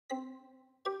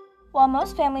While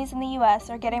most families in the U.S.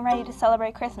 are getting ready to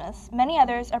celebrate Christmas, many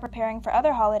others are preparing for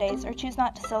other holidays or choose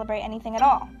not to celebrate anything at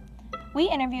all. We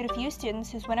interviewed a few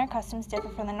students whose winter customs differ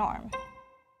from the norm.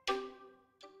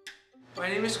 My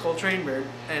name is Coltrane Bird,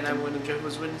 and I'm one of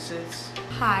Jehovah's Witnesses.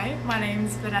 Hi, my name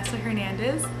is Vanessa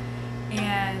Hernandez,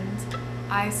 and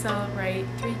I celebrate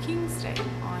Three Kings Day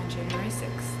on January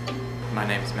 6th. My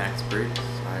name is Max Briggs.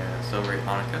 I celebrate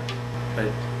Hanukkah,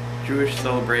 a Jewish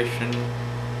celebration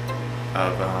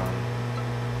of a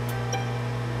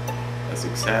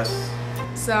success.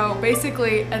 So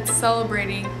basically, it's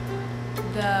celebrating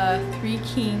the three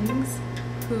kings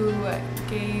who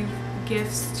gave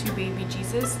gifts to baby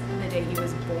Jesus the day he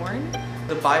was born.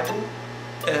 The Bible,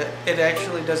 it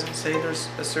actually doesn't say there's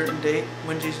a certain date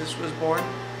when Jesus was born,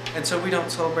 and so we don't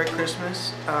celebrate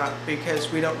Christmas because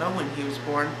we don't know when he was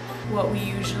born. What we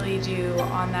usually do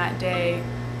on that day,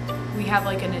 we have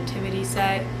like a nativity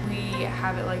set. We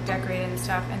have it like decorated and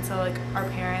stuff, and so like our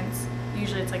parents,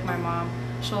 usually it's like my mom,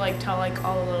 she'll like tell like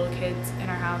all the little kids in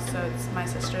our house, so it's my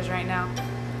sisters right now,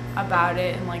 about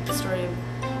it and like the story of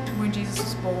when Jesus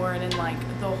was born and like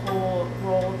the whole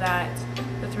role that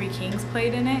the three kings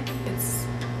played in it. It's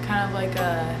kind of like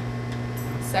a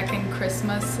second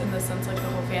Christmas in the sense like the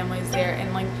whole family's there,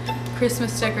 and like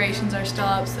Christmas decorations are still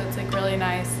up, so it's like really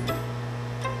nice.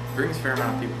 It brings a fair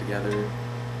amount of people together.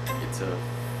 It's a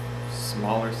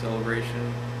smaller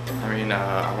celebration. I mean,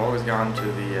 I've always gone to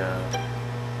the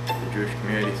Jewish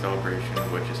community celebration,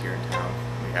 which is here in town.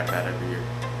 We have that every year.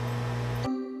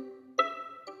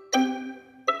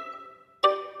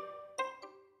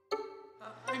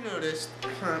 I noticed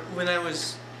when I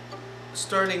was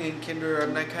starting in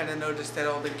kindergarten, I kind of noticed that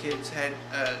all the kids had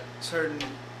certain,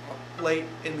 late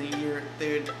in the year,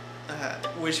 they would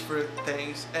wish for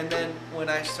things. And then when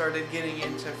I started getting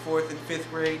into 4th and 5th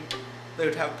grade, they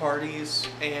would have parties,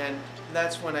 and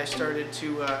that's when I started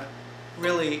to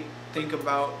really think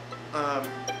about,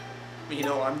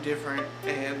 I'm different,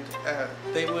 and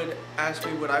they would ask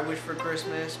me what I wished for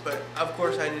Christmas, but of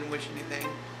course I didn't wish anything.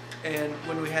 And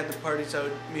when we had the parties,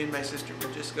 me and my sister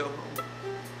would just go home.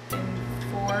 In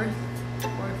 4th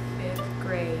or 5th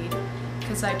grade,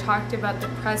 because I talked about the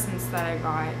presents that I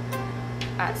got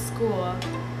at school,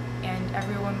 and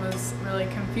everyone was really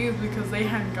confused because they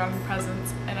hadn't gotten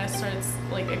presents, and I started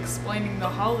like explaining the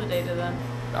holiday to them.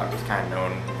 I've just kind of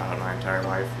known about my entire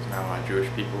life. There's not a lot of Jewish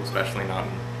people, especially not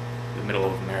in the middle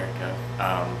of America.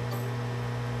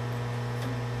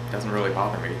 It doesn't really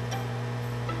bother me.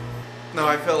 No,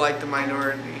 I felt like the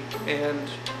minority, and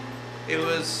it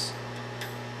was,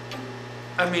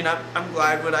 I'm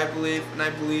glad what I believe, and I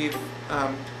believe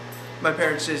my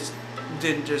parents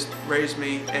didn't just raise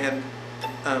me, and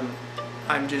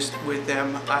I'm just with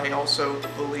them. I also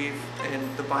believe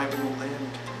in the Bible and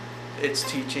its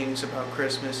teachings about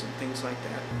Christmas and things like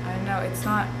that. I know it's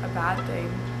not a bad thing,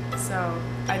 so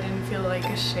I didn't feel like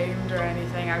ashamed or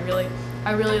anything. I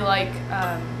really like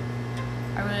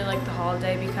the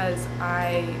holiday because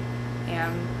I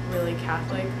am really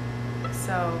Catholic,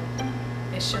 so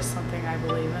it's just something I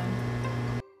believe in.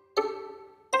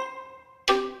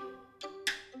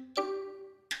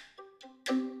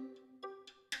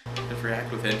 Just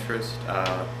react with interest.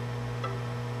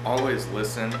 Always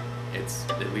listen. It's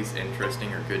at least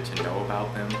interesting or good to know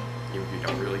about them, even if you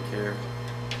don't really care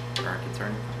or aren't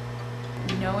concerned.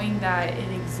 Knowing that it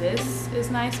exists is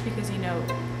nice because,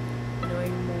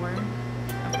 knowing more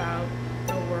about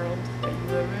the world that you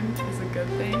live in is a good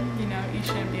thing. You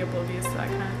shouldn't be oblivious to that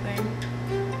kind of thing.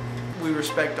 We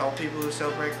respect all people who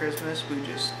celebrate Christmas. We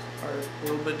just are a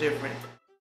little bit different.